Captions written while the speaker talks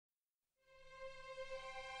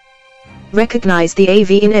Recognize the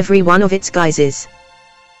AV in every one of its guises.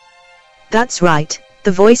 That's right,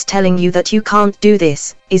 the voice telling you that you can't do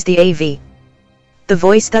this, is the AV. The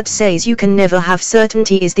voice that says you can never have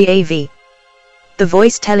certainty is the AV. The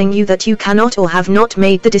voice telling you that you cannot or have not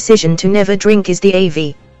made the decision to never drink is the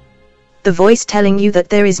AV. The voice telling you that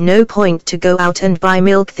there is no point to go out and buy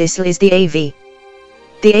milk thistle is the AV.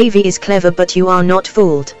 The AV is clever, but you are not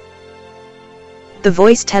fooled. The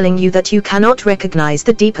voice telling you that you cannot recognize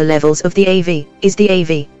the deeper levels of the AV is the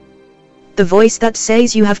AV. The voice that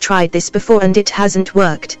says you have tried this before and it hasn't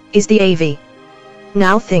worked is the AV.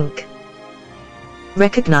 Now think.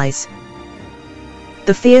 Recognize.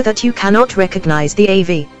 The fear that you cannot recognize the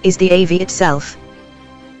AV is the AV itself.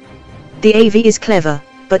 The AV is clever,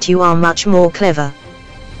 but you are much more clever.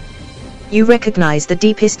 You recognize the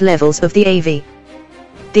deepest levels of the AV.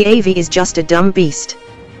 The AV is just a dumb beast.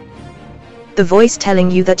 The voice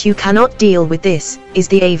telling you that you cannot deal with this is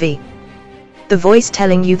the AV. The voice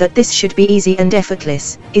telling you that this should be easy and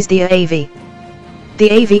effortless is the AV.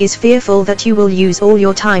 The AV is fearful that you will use all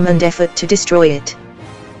your time and effort to destroy it.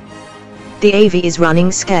 The AV is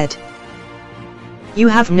running scared. You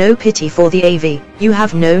have no pity for the AV, you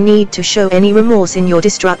have no need to show any remorse in your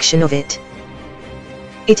destruction of it.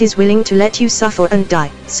 It is willing to let you suffer and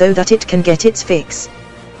die, so that it can get its fix.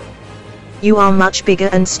 You are much bigger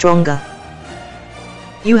and stronger.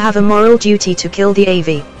 You have a moral duty to kill the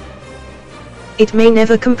AV. It may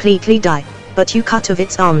never completely die, but you cut off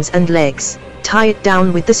its arms and legs, tie it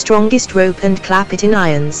down with the strongest rope and clap it in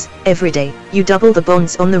irons. Every day, you double the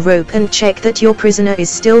bonds on the rope and check that your prisoner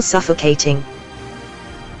is still suffocating.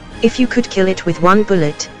 If you could kill it with one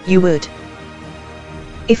bullet, you would.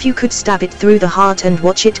 If you could stab it through the heart and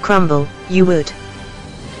watch it crumble, you would.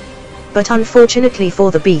 But unfortunately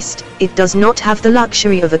for the beast, it does not have the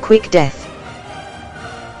luxury of a quick death.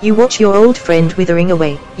 You watch your old friend withering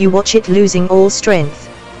away, you watch it losing all strength.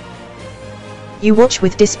 You watch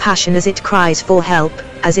with dispassion as it cries for help,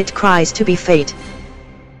 as it cries to be fed.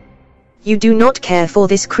 You do not care for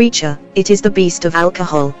this creature, it is the beast of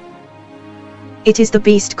alcohol. It is the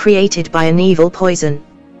beast created by an evil poison.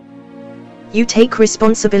 You take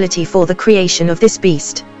responsibility for the creation of this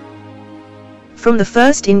beast. From the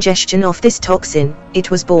first ingestion of this toxin, it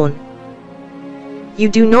was born. You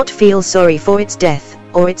do not feel sorry for its death,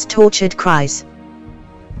 or its tortured cries.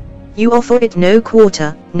 You offer it no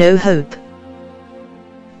quarter, no hope.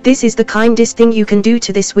 This is the kindest thing you can do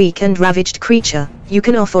to this weak and ravaged creature, you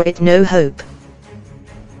can offer it no hope.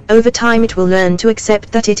 Over time it will learn to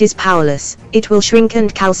accept that it is powerless, it will shrink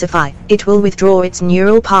and calcify, it will withdraw its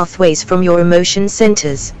neural pathways from your emotion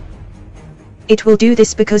centers. It will do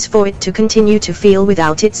this because for it to continue to feel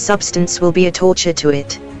without its substance will be a torture to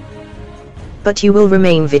it. But you will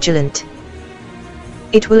remain vigilant.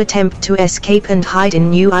 It will attempt to escape and hide in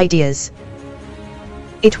new ideas.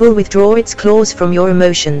 It will withdraw its claws from your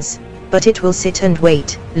emotions, but it will sit and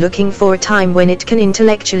wait, looking for a time when it can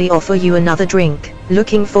intellectually offer you another drink,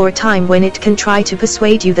 looking for a time when it can try to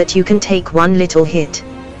persuade you that you can take one little hit.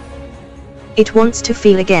 It wants to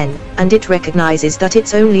feel again, and it recognizes that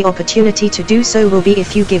its only opportunity to do so will be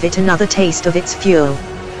if you give it another taste of its fuel.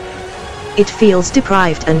 It feels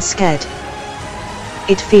deprived and scared.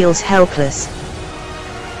 It feels helpless.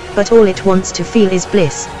 But all it wants to feel is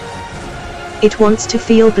bliss. It wants to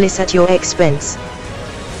feel bliss at your expense.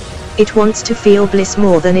 It wants to feel bliss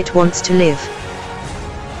more than it wants to live.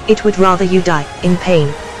 It would rather you die, in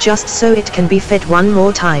pain, just so it can be fed one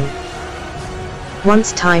more time.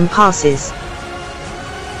 Once time passes,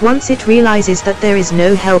 once it realizes that there is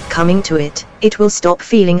no help coming to it, it will stop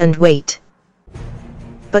feeling and wait.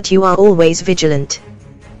 But you are always vigilant.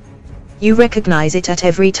 You recognize it at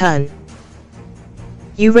every turn.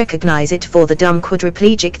 You recognize it for the dumb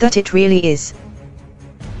quadriplegic that it really is.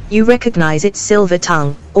 You recognize its silver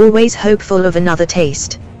tongue, always hopeful of another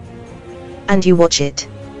taste. And you watch it.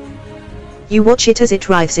 You watch it as it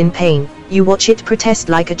writhes in pain, you watch it protest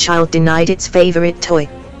like a child denied its favorite toy.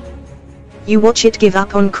 You watch it give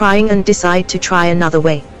up on crying and decide to try another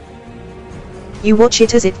way. You watch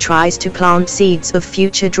it as it tries to plant seeds of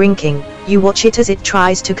future drinking, you watch it as it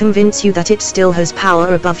tries to convince you that it still has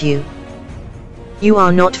power above you. You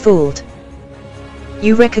are not fooled.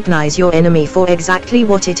 You recognize your enemy for exactly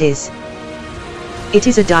what it is. It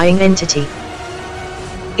is a dying entity.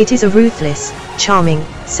 It is a ruthless, charming,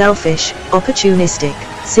 selfish, opportunistic,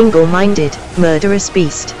 single-minded, murderous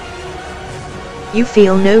beast. You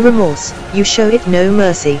feel no remorse, you show it no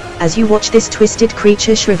mercy, as you watch this twisted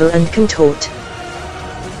creature shrivel and contort.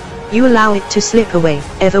 You allow it to slip away,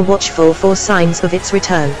 ever watchful for signs of its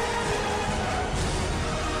return.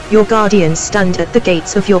 Your guardians stand at the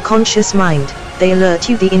gates of your conscious mind. They alert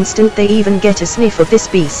you the instant they even get a sniff of this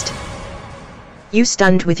beast. You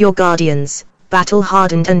stand with your guardians,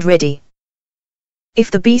 battle-hardened and ready.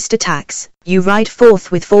 If the beast attacks, you ride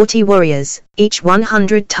forth with 40 warriors, each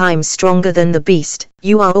 100 times stronger than the beast.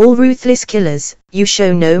 You are all ruthless killers, you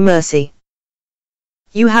show no mercy.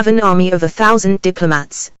 You have an army of 1,000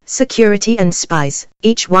 diplomats, security and spies,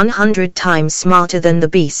 each 100 times smarter than the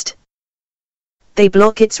beast. They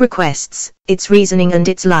block its requests, its reasoning and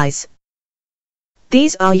its lies.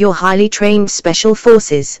 These are your highly trained special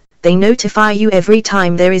forces. They notify you every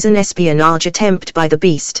time there is an espionage attempt by the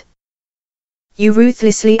beast. You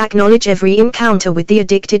ruthlessly acknowledge every encounter with the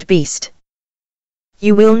addicted beast.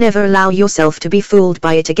 You will never allow yourself to be fooled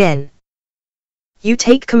by it again. You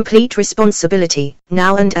take complete responsibility,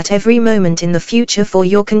 now and at every moment in the future for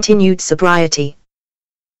your continued sobriety.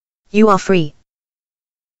 You are free.